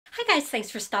Hi guys, thanks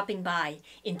for stopping by.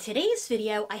 In today's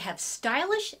video, I have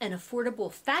stylish and affordable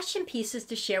fashion pieces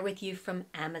to share with you from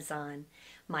Amazon.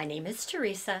 My name is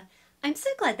Theresa. I'm so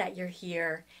glad that you're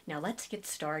here. Now let's get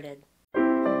started.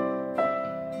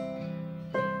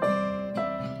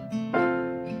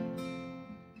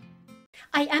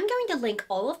 I am going to link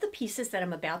all of the pieces that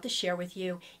I'm about to share with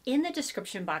you in the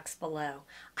description box below.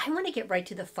 I want to get right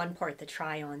to the fun part, the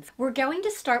try-ons. We're going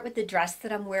to start with the dress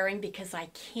that I'm wearing because I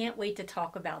can't wait to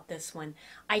talk about this one.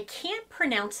 I can't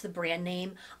pronounce the brand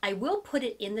name. I will put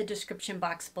it in the description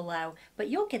box below, but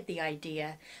you'll get the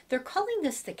idea. They're calling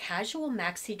this the casual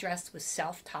maxi dress with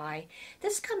self-tie.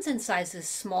 This comes in sizes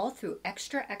small through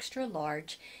extra, extra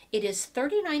large. It is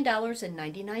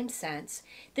 $39.99.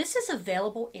 This is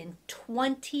available in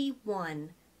 21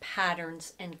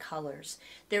 patterns and colors.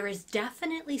 There is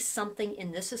definitely something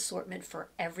in this assortment for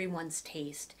everyone's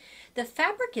taste. The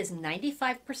fabric is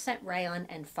 95% rayon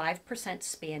and 5%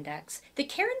 spandex. The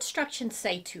care instructions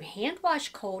say to hand wash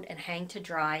cold and hang to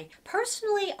dry.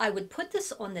 Personally, I would put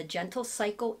this on the gentle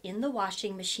cycle in the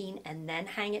washing machine and then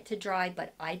hang it to dry,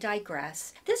 but I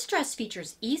digress. This dress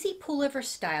features easy pullover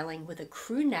styling with a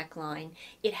crew neckline.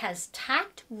 It has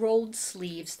tacked rolled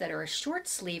sleeves that are a short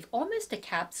sleeve, almost a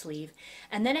cap sleeve,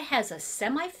 and then it has a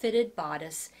semi-fitted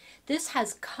bodice. This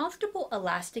has comfortable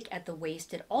elastic at the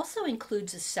waist. It also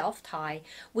includes a self-tie,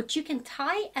 which you can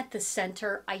tie at the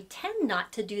center. I tend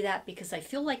not to do that because I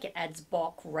feel like it adds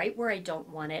bulk right where I don't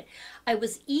want it. I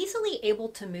was easily able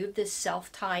to move this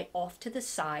self-tie off to the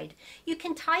side. You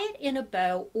can tie it in a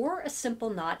bow or a simple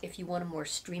knot if you want a more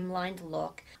streamlined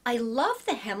look. I love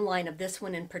the hemline of this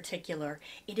one in particular.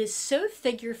 It is so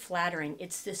figure flattering.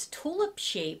 It's this tulip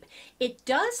shape. It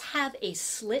does have a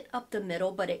slit up the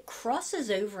middle, but it crosses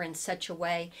over in such a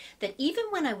way that even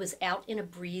when I was out in a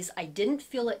breeze, I didn't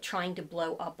feel it trying to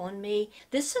blow up on me.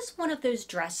 This is one of those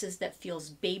dresses that feels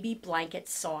baby blanket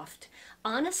soft.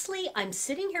 Honestly, I'm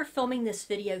sitting here filming this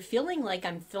video feeling like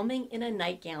I'm filming in a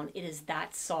nightgown. It is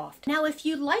that soft. Now, if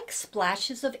you like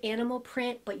splashes of animal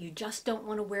print, but you just don't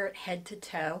want to wear it head to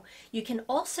toe, you can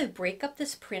also break up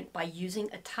this print by using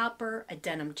a topper, a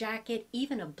denim jacket,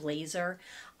 even a blazer.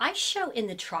 I show in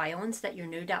the try-ons that you're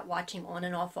no doubt watching on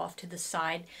and off to the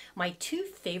side my two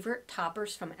favorite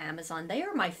toppers from Amazon. They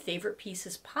are my favorite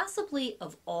pieces possibly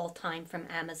of all time from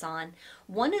Amazon.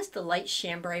 One is the light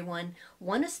chambray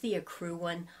one is the ecru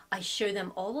one. I show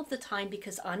them all of the time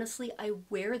because honestly I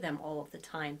wear them all of the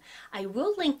time. I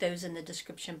will link those in the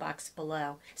description box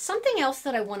below. Something else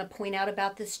that I want to point out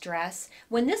about this dress,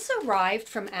 when this arrived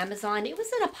from Amazon, it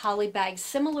was in a poly bag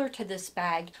similar to this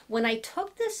bag. When I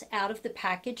took this out of the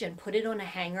package and put it on a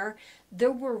hanger,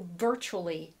 there were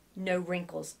virtually no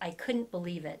wrinkles. I couldn't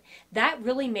believe it. That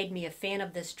really made me a fan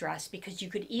of this dress because you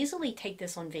could easily take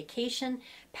this on vacation,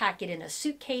 pack it in a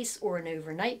suitcase or an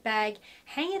overnight bag,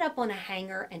 hang it up on a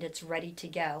hanger, and it's ready to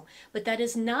go. But that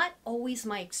is not always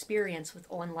my experience with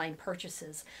online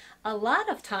purchases. A lot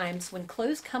of times when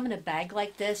clothes come in a bag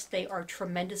like this, they are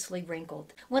tremendously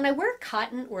wrinkled. When I wear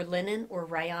cotton or linen or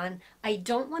rayon, I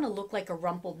don't want to look like a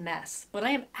rumpled mess, but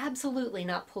I am absolutely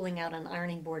not pulling out an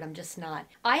ironing board. I'm just not.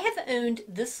 I have owned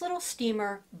this little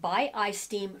steamer by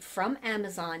isteam from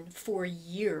Amazon for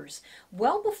years,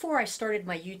 well before I started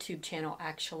my YouTube channel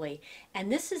actually,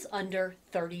 and this is under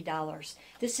 $30.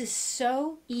 This is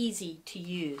so easy to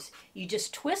use. You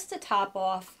just twist the top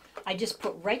off. I just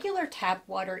put regular tap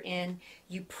water in,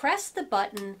 you press the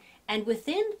button, and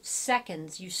within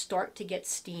seconds you start to get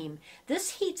steam.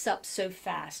 This heats up so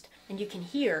fast, and you can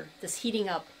hear this heating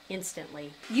up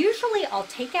instantly. Usually I'll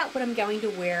take out what I'm going to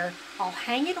wear, I'll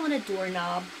hang it on a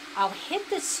doorknob, I'll hit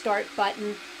this start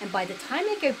button, and by the time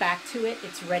I go back to it,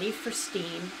 it's ready for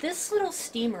steam. This little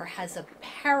steamer has a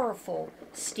powerful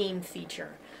steam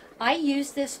feature. I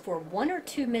use this for 1 or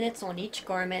 2 minutes on each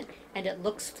garment and it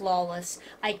looks flawless.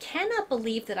 I cannot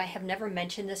believe that I have never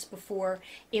mentioned this before.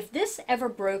 If this ever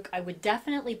broke, I would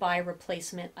definitely buy a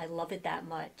replacement. I love it that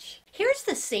much. Here's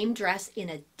the same dress in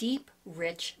a deep,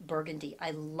 rich burgundy.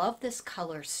 I love this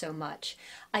color so much.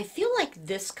 I feel like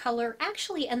this color,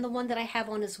 actually, and the one that I have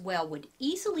on as well, would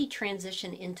easily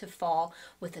transition into fall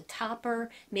with a topper,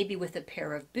 maybe with a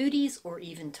pair of booties or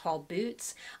even tall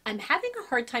boots. I'm having a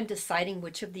hard time deciding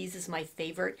which of these is my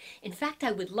favorite. In fact,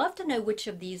 I would love to know which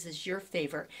of these is your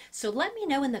favorite. So let me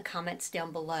know in the comments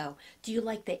down below. Do you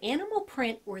like the animal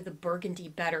print or the burgundy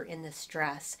better in this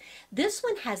dress? This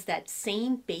one has that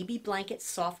same baby blanket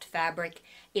soft fabric.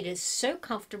 It is so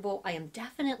comfortable. I am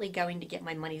definitely going to get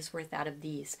my money's worth out of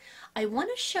these. I want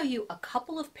to show you a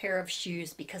couple of pair of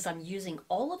shoes because I'm using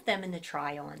all of them in the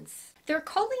try-ons. They're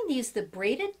calling these the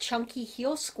Braided Chunky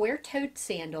Heel Square-Toed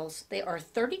Sandals. They are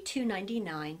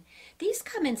 $32.99. These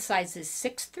come in sizes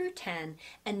 6 through 10,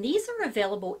 and these are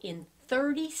available in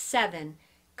 37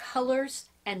 colors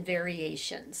and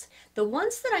variations. The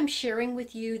ones that I'm sharing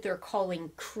with you, they're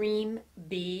calling Cream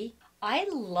B. I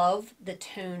love the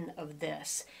tone of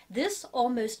this. This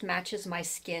almost matches my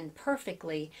skin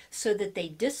perfectly so that they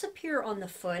disappear on the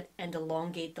foot and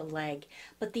elongate the leg.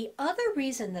 But the other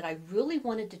reason that I really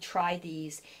wanted to try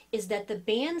these is that the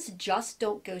bands just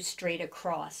don't go straight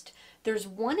across. There's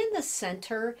one in the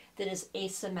center that is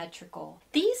asymmetrical.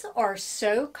 These are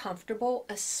so comfortable,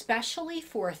 especially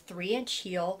for a 3-inch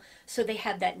heel, so they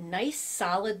have that nice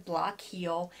solid block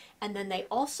heel, and then they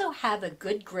also have a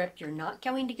good grip. You're not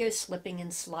going to go slipping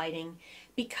and sliding.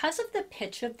 Because of the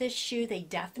pitch of this shoe, they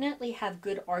definitely have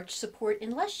good arch support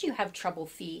unless you have trouble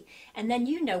feet, and then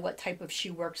you know what type of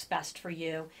shoe works best for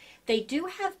you. They do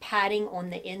have padding on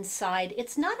the inside.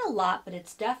 It's not a lot, but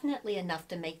it's definitely enough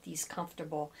to make these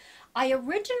comfortable. I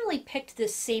originally picked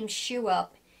this same shoe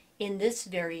up in this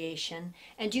variation,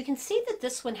 and you can see that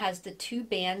this one has the 2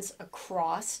 bands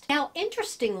across. Now,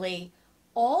 interestingly,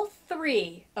 all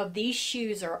 3 of these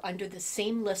shoes are under the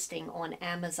same listing on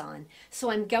Amazon, so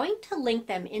I'm going to link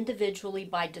them individually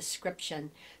by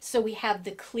description. So we have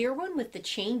the clear one with the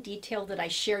chain detail that I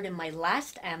shared in my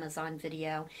last Amazon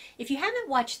video. If you haven't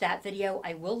watched that video,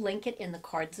 I will link it in the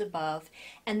cards above.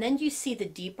 And then you see the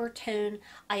deeper tone.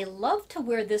 I love to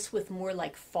wear this with more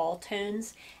like fall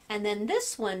tones. And then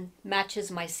this one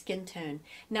matches my skin tone.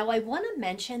 Now I want to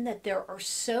mention that there are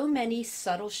so many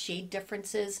subtle shade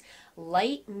differences,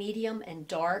 light, medium, and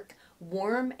dark,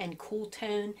 warm and cool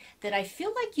tone, that I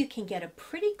feel like you can get a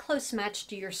pretty close match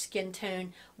to your skin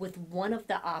tone with one of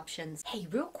the options. Hey,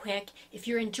 real quick, if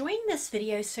you're enjoying this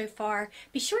video so far,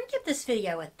 be sure and give this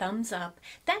video a thumbs up.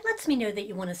 That lets me know that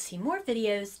you want to see more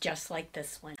videos just like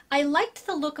this one. I liked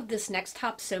the look of this next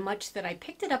top so much that I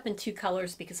picked it up in 2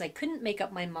 colors because I couldn't make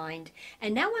up my mind,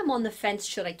 and now I'm on the fence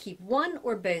should I keep one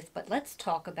or both, but let's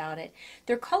talk about it.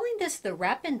 They're calling this the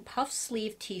Rapin puff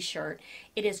sleeve t-shirt.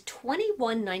 It is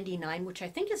 $21.99, which I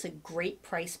think is a great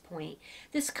price point.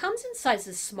 This comes in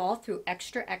sizes small through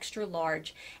extra, extra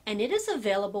large, and it is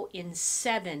available in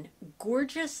 7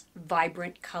 gorgeous,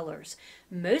 vibrant colors.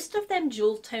 Most of them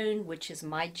jewel tone, which is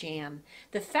my jam.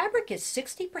 The fabric is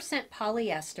 60%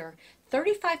 polyester,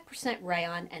 35%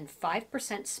 rayon, and 5%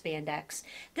 spandex.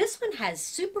 This one has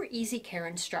super easy care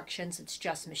instructions. It's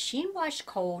just machine wash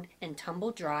cold and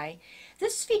tumble dry.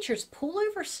 This features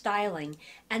pullover styling,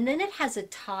 and then it has a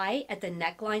tie at the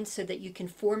neckline so that you can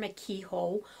form a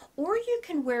keyhole, or you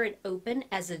can wear it open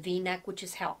as a V-neck, which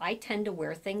is how I tend to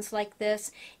wear things like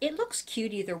this. It looks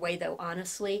cute either way though,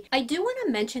 honestly. I do want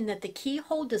to mention that the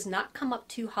keyhole does not come up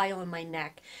too high on my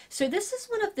neck, so this is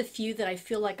one of the few that I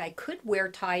feel like I could wear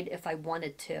tied if I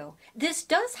wanted to. This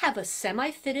does have a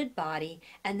semi-fitted body,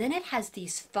 and then it has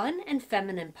these fun and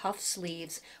feminine puff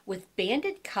sleeves with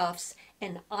banded cuffs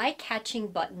and eye-catching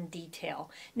button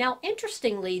detail. Now,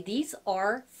 interestingly, these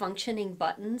are functioning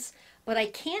buttons, but I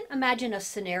can't imagine a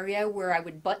scenario where I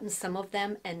would button some of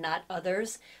them and not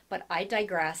others, but I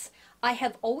digress. I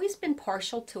have always been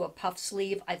partial to a puff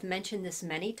sleeve. I've mentioned this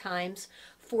many times.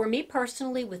 For me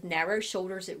personally, with narrow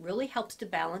shoulders, it really helps to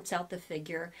balance out the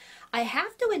figure. I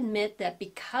have to admit that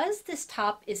because this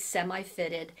top is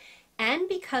semi-fitted, and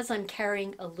because I'm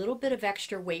carrying a little bit of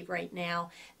extra weight right now,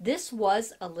 this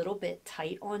was a little bit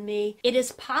tight on me. It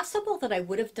is possible that I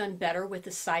would have done better with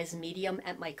a size medium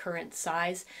at my current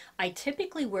size. I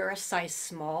typically wear a size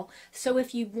small, so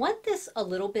if you want this a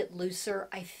little bit looser,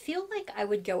 I feel like I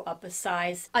would go up a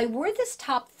size. I wore this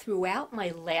top throughout my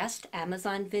last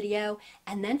Amazon video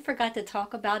and then forgot to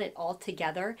talk about it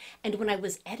altogether. And when I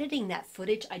was editing that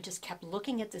footage, I just kept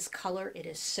looking at this color. It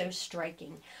is so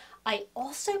striking. I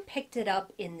also picked it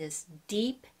up in this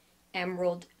deep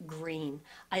emerald green.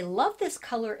 I love this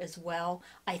color as well.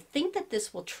 I think that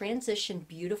this will transition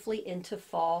beautifully into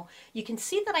fall. You can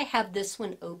see that I have this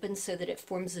one open so that it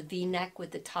forms a V-neck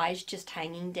with the ties just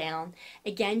hanging down.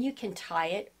 Again, you can tie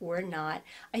it or not.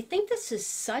 I think this is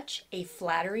such a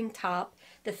flattering top.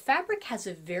 The fabric has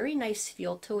a very nice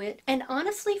feel to it, and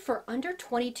honestly, for under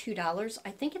 $22, I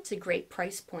think it's a great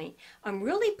price point. I'm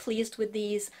really pleased with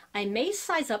these. I may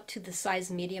size up to the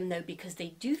size medium though, because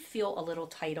they do feel a little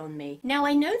tight on me. Now,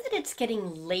 I know that it's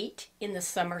getting late in the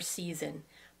summer season,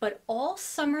 but all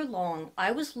summer long,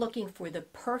 I was looking for the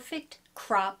perfect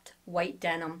cropped white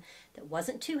denim that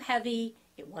wasn't too heavy,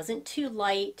 it wasn't too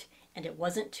light, and it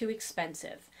wasn't too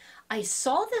expensive. I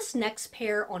saw this next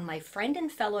pair on my friend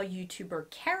and fellow YouTuber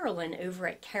Carolyn over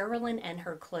at Carolyn and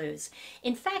Her Clothes.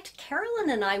 In fact, Carolyn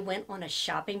and I went on a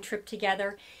shopping trip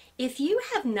together. If you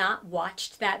have not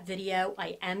watched that video,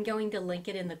 I am going to link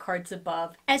it in the cards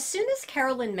above. As soon as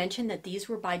Carolyn mentioned that these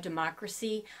were by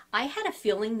Democracy, I had a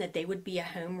feeling that they would be a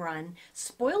home run.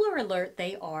 Spoiler alert,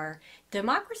 they are.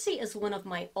 Democracy is one of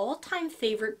my all-time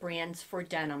favorite brands for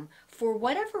denim. For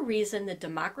whatever reason, the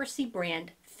Democracy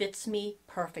brand fits me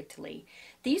perfectly.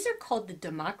 These are called the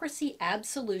Democracy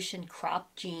Absolution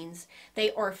Crop Jeans.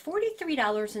 They are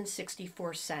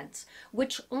 $43.64,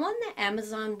 which on the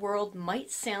Amazon world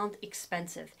might sound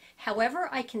expensive. However,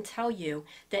 I can tell you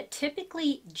that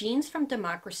typically jeans from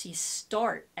Democracy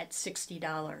start at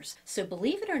 $60. So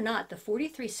believe it or not, the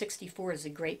 $43.64 is a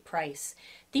great price.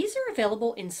 These are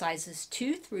available in sizes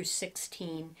 2 through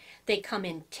 16. They come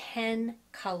in 10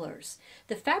 colors.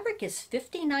 The fabric is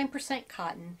 59%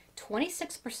 cotton,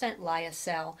 26%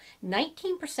 lyocell,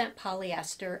 19%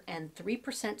 polyester, and 3%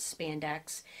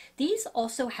 spandex. These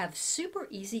also have super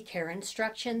easy care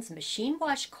instructions, machine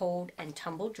wash cold, and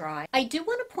tumble dry. I do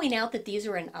want to point out that these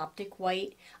are an optic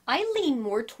white. I lean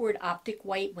more toward optic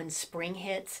white when spring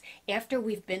hits, after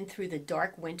we've been through the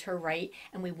dark winter, right,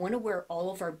 and we want to wear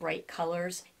all of our bright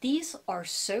colors. These are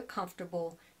so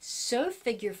comfortable, so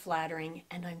figure flattering,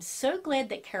 and I'm so glad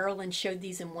that Carolyn showed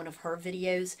these in one of her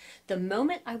videos. The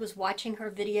moment I was watching her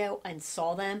video and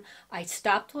saw them, I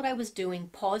stopped what I was doing,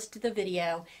 paused the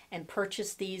video, and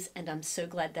purchased these, and I'm so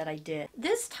glad that I did.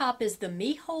 This top is the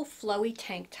Miholl flowy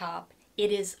tank top. It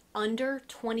is under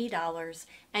 $20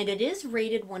 and it is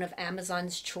rated one of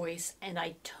Amazon's choice, and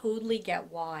I totally get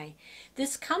why.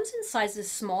 This comes in sizes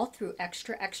small through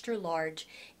extra, extra large.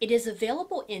 It is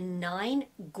available in 9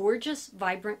 gorgeous,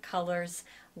 vibrant colors.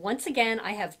 Once again,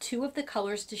 I have 2 of the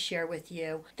colors to share with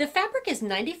you. The fabric is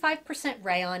 95%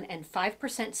 rayon and 5%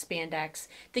 spandex.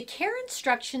 The care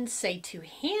instructions say to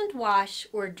hand wash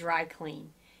or dry clean.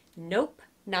 Nope,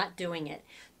 not doing it.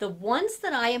 The ones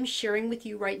that I am sharing with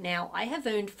you right now, I have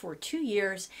owned for 2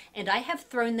 years, and I have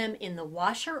thrown them in the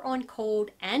washer on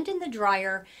cold and in the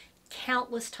dryer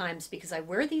countless times because I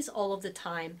wear these all of the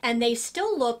time, and they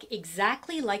still look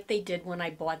exactly like they did when I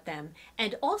bought them.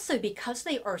 And also, because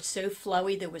they are so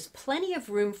flowy, there was plenty of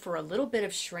room for a little bit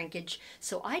of shrinkage,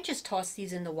 so I just tossed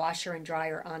these in the washer and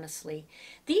dryer, honestly.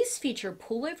 These feature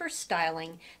pullover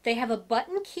styling. They have a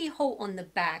button keyhole on the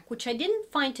back, which I didn't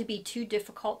find to be too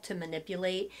difficult to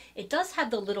manipulate. It does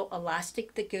have the little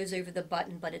elastic that goes over the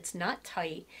button, but it's not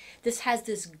tight. This has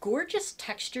this gorgeous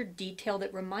textured detail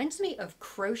that reminds me of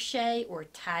crochet or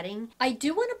tatting. I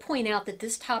do want to point out that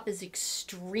this top is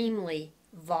extremely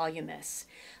voluminous.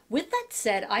 With that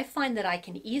said, I find that I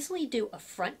can easily do a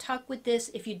front tuck with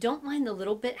this if you don't mind the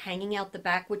little bit hanging out the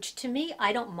back, which to me,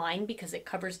 I don't mind because it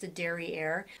covers the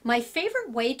derriere. My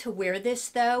favorite way to wear this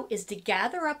though is to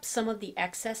gather up some of the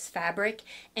excess fabric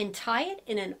and tie it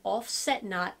in an offset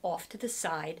knot off to the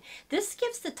side. This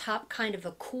gives the top kind of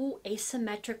a cool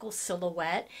asymmetrical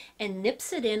silhouette and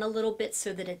nips it in a little bit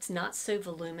so that it's not so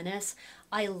voluminous.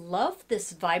 I love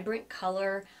this vibrant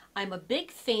color. I'm a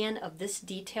big fan of this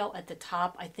detail at the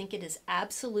top. I think it is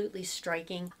absolutely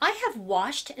striking. I have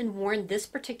washed and worn this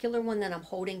particular one that I'm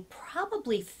holding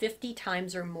probably 50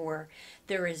 times or more.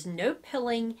 There is no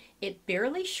pilling, it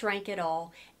barely shrank at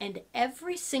all, and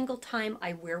every single time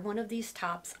I wear one of these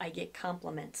tops, I get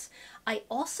compliments. I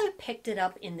also picked it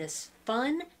up in this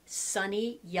fun,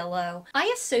 sunny yellow.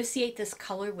 I associate this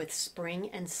color with spring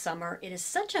and summer. It is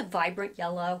such a vibrant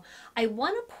yellow. I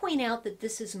want to point out that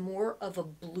this is more of a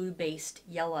blue-based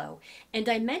yellow. And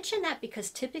I mention that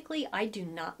because typically I do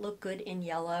not look good in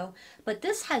yellow, but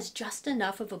this has just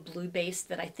enough of a blue base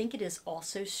that I think it is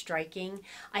also striking.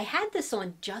 I had this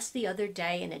on just the other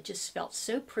day and it just felt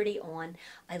so pretty on.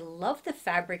 I love the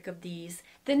fabric of these.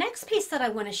 The next piece that I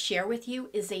want to share with you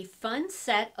is a fun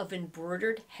set of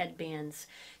embroidered headbands.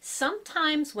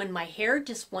 Sometimes when my hair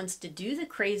just wants to do the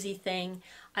crazy thing,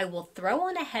 I will throw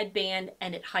on a headband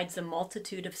and it hides a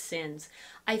multitude of sins.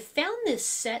 I found this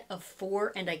set of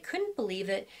 4 and I couldn't believe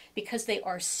it because they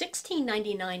are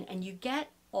 $16.99 and you get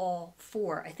all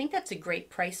 4. I think that's a great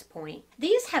price point.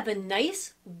 These have a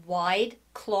nice wide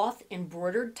cloth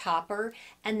embroidered topper,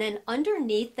 and then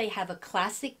underneath they have a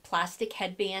classic plastic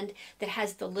headband that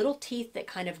has the little teeth that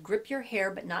kind of grip your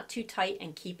hair but not too tight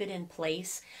and keep it in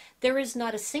place. There is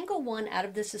not a single one out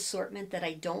of this assortment that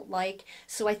I don't like,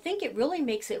 so I think it really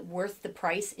makes it worth the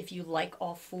price if you like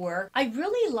all 4. I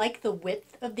really like the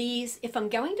width of these. If I'm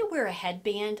going to wear a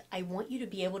headband, I want you to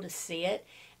be able to see it.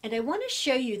 And I want to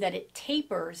show you that it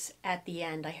tapers at the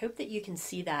end. I hope that you can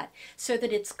see that, so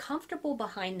that it's comfortable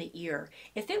behind the ear.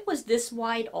 If it was this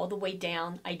wide all the way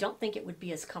down, I don't think it would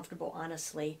be as comfortable,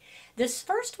 honestly. This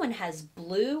first one has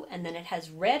blue, and then it has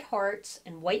red hearts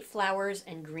and white flowers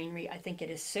and greenery. I think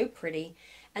it is so pretty.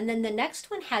 And then the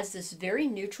next one has this very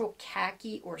neutral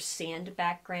khaki or sand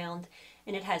background,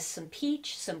 and it has some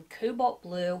peach, some cobalt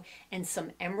blue, and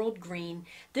some emerald green.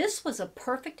 This was a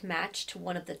perfect match to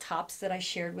one of the tops that I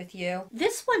shared with you.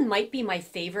 This one might be my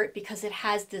favorite because it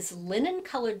has this linen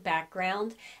colored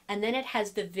background, and then it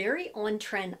has the very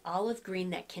on-trend olive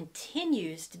green that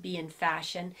continues to be in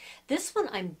fashion. This one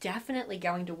I'm definitely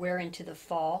going to wear into the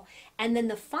fall. And then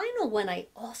the final one I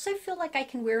also feel like I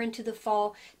can wear into the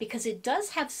fall because it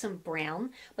does have some brown,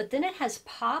 but then it has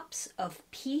pops of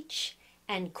peach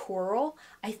and coral.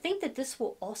 I think that this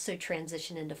will also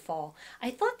transition into fall.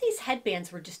 I thought these headbands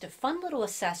were just a fun little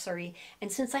accessory, and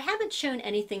since I haven't shown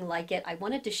anything like it, I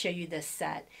wanted to show you this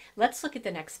set. Let's look at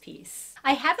the next piece.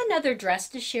 I have another dress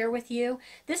to share with you.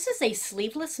 This is a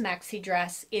sleeveless maxi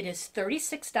dress. It is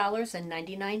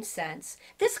 $36.99.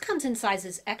 This comes in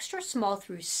sizes extra small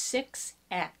through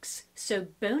 6X, so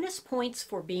bonus points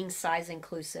for being size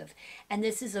inclusive. And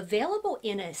this is available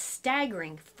in a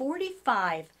staggering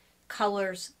 45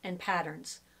 colors and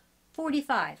patterns.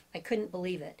 45. I couldn't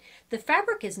believe it. The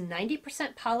fabric is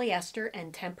 90% polyester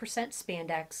and 10%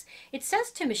 spandex. It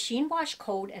says to machine wash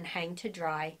cold and hang to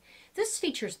dry. This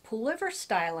features pullover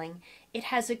styling. It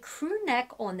has a crew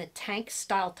neck on the tank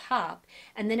style top,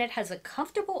 and then it has a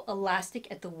comfortable elastic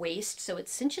at the waist, so it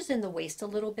cinches in the waist a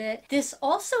little bit. This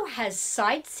also has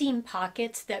side seam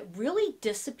pockets that really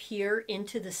disappear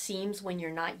into the seams when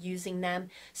you're not using them,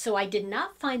 so I did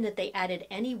not find that they added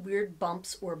any weird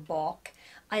bumps or bulk.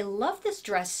 I love this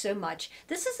dress so much.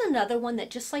 This is another one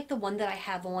that, just like the one that I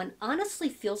have on, honestly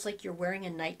feels like you're wearing a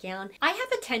nightgown. I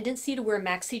have a tendency to wear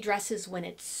maxi dresses when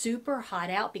it's super hot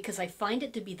out because I find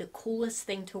it to be the coolest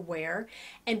thing to wear.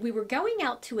 And we were going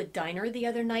out to a diner the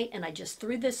other night, and I just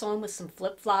threw this on with some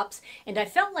flip-flops, and I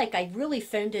felt like I really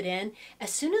phoned it in.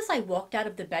 As soon as I walked out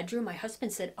of the bedroom, my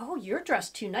husband said, "Oh, you're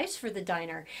dressed too nice for the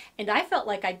diner." And I felt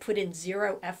like I put in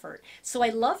zero effort. So I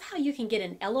love how you can get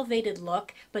an elevated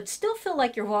look, but still feel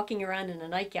like you're walking around in a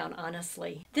nightgown,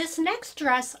 honestly. This next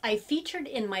dress I featured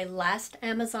in my last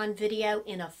Amazon video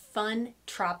in a fun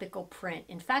tropical print.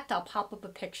 In fact, I'll pop up a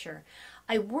picture.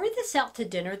 I wore this out to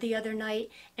dinner the other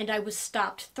night, and I was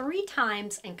stopped 3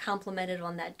 times and complimented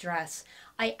on that dress.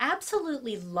 I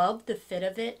absolutely love the fit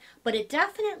of it, but it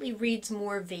definitely reads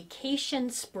more vacation,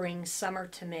 spring, summer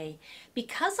to me.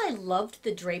 Because I loved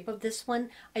the drape of this one,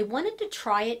 I wanted to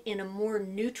try it in a more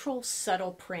neutral,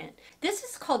 subtle print. This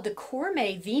is called the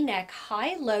Gourmet V-neck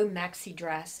high-low maxi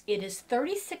dress. It is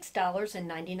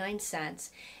 $36.99.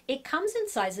 It comes in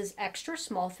sizes extra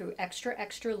small through extra,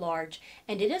 extra large,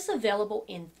 and it is available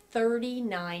in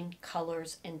 39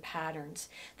 colors and patterns.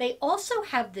 They also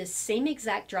have this same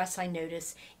exact dress, I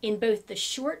notice, in both the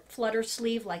short flutter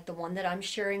sleeve, like the one that I'm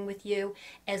sharing with you,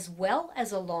 as well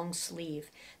as a long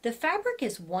sleeve. The fabric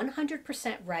is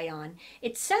 100% rayon.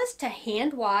 It says to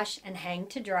hand wash and hang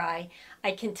to dry.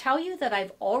 I can tell you that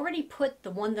I've already put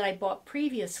the one that I bought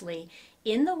previously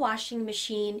in the washing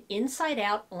machine, inside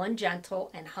out, on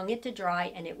gentle, and hung it to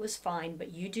dry, and it was fine,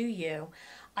 but you do you.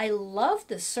 I love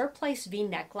the surplice V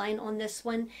neckline on this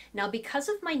one. Now, because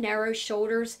of my narrow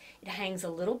shoulders, it hangs a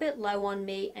little bit low on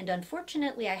me, and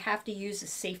unfortunately I have to use a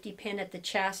safety pin at the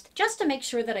chest just to make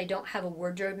sure that I don't have a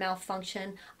wardrobe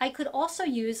malfunction. I could also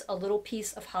use a little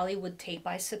piece of Hollywood tape,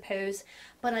 I suppose,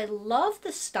 but I love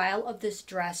the style of this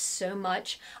dress so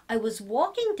much. I was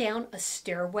walking down a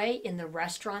stairway in the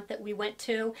restaurant that we went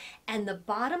to, and the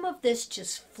bottom of this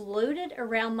just floated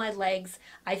around my legs.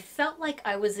 I felt like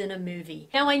I was in a movie.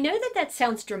 Now, I know that that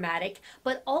sounds dramatic,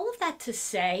 but all of that to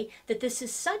say that this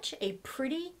is such a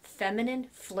pretty, feminine,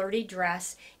 flirty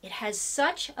dress. It has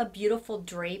such a beautiful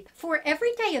drape. For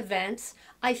everyday events,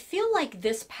 I feel like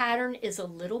this pattern is a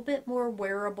little bit more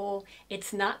wearable.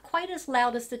 It's not quite as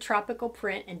loud as the tropical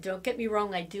print, and don't get me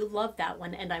wrong, I do love that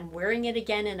one, and I'm wearing it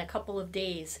again in a couple of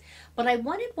days. But I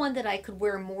wanted one that I could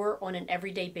wear more on an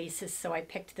everyday basis, so I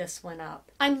picked this one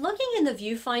up. I'm looking in the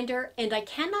viewfinder, and I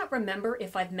cannot remember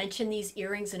if I've mentioned these earrings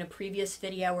earrings in a previous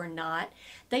video or not.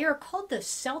 They are called the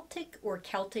Celtic or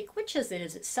Celtic. Which is it?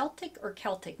 Is it Celtic or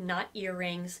Celtic? Not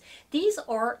earrings. These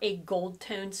are a gold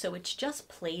tone, so it's just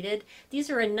plated. These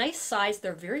are a nice size.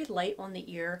 They're very light on the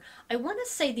ear. I want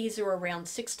to say these are around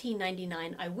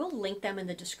 $16.99. I will link them in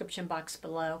the description box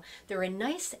below. They're a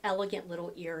nice, elegant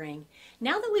little earring.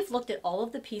 Now that we've looked at all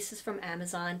of the pieces from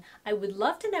Amazon, I would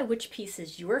love to know which piece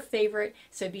is your favorite,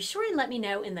 so be sure and let me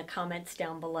know in the comments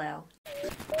down below.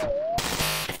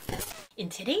 In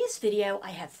today's video,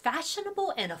 I have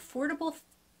fashionable and affordable,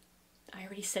 I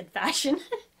already said fashion,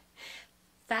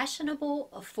 fashionable,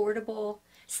 affordable,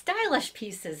 stylish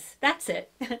pieces. That's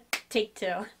it. Take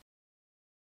two.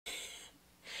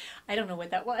 I don't know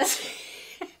what that was.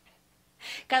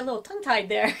 Got a little tongue-tied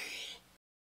there.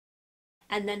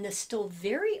 And then the still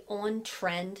very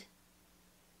on-trend,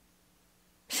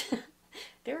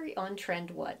 very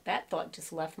on-trend what? That thought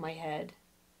just left my head.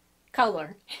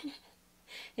 Color.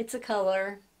 It's a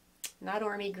color, not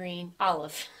army green,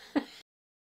 olive.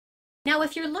 Now,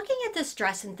 if you're looking at this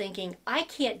dress and thinking, I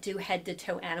can't do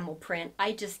head-to-toe animal print,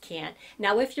 I just can't.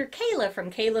 Now, if you're Kayla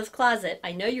from Kayla's Closet,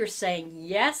 I know you're saying,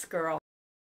 yes, girl.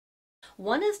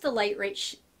 One is the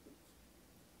lightweight.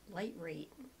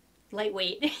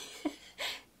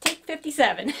 Take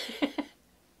 57.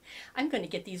 I'm going to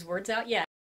get these words out yet.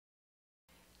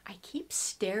 I keep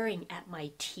staring at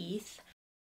my teeth.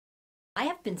 I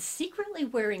have been secretly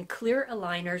wearing clear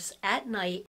aligners at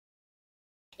night.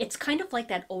 It's kind of like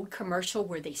that old commercial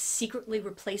where they secretly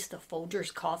replace the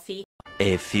Folgers coffee.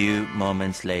 A few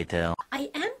moments later. I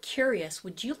am curious,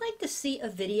 would you like to see a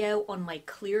video on my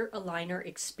clear aligner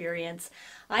experience?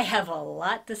 I have a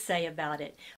lot to say about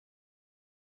it.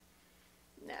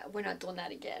 No, we're not doing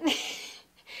that again.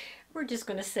 We're just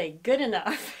going to say good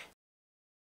enough.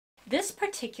 This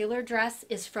particular dress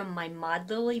is from my Mod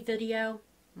Lily video.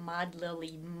 Mod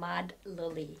Lily.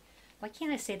 Why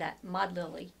can't I say that? Mod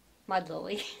Lily.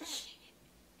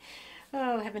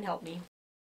 Oh, heaven help me.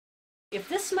 If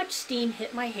this much steam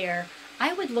hit my hair,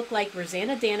 I would look like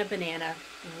Rosanna Dana Banana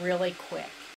really quick.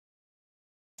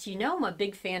 You know I'm a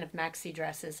big fan of maxi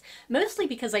dresses, mostly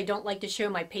because I don't like to show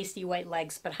my pasty white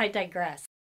legs, but I digress.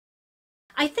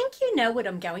 I think you know what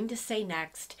I'm going to say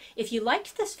next. If you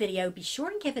liked this video, be sure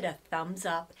and give it a thumbs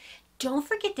up. Don't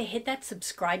forget to hit that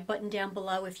subscribe button down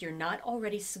below if you're not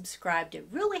already subscribed. It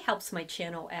really helps my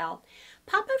channel out.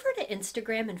 Pop over to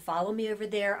Instagram and follow me over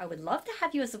there. I would love to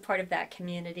have you as a part of that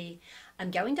community. I'm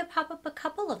going to pop up a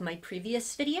couple of my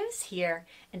previous videos here,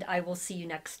 and I will see you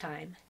next time.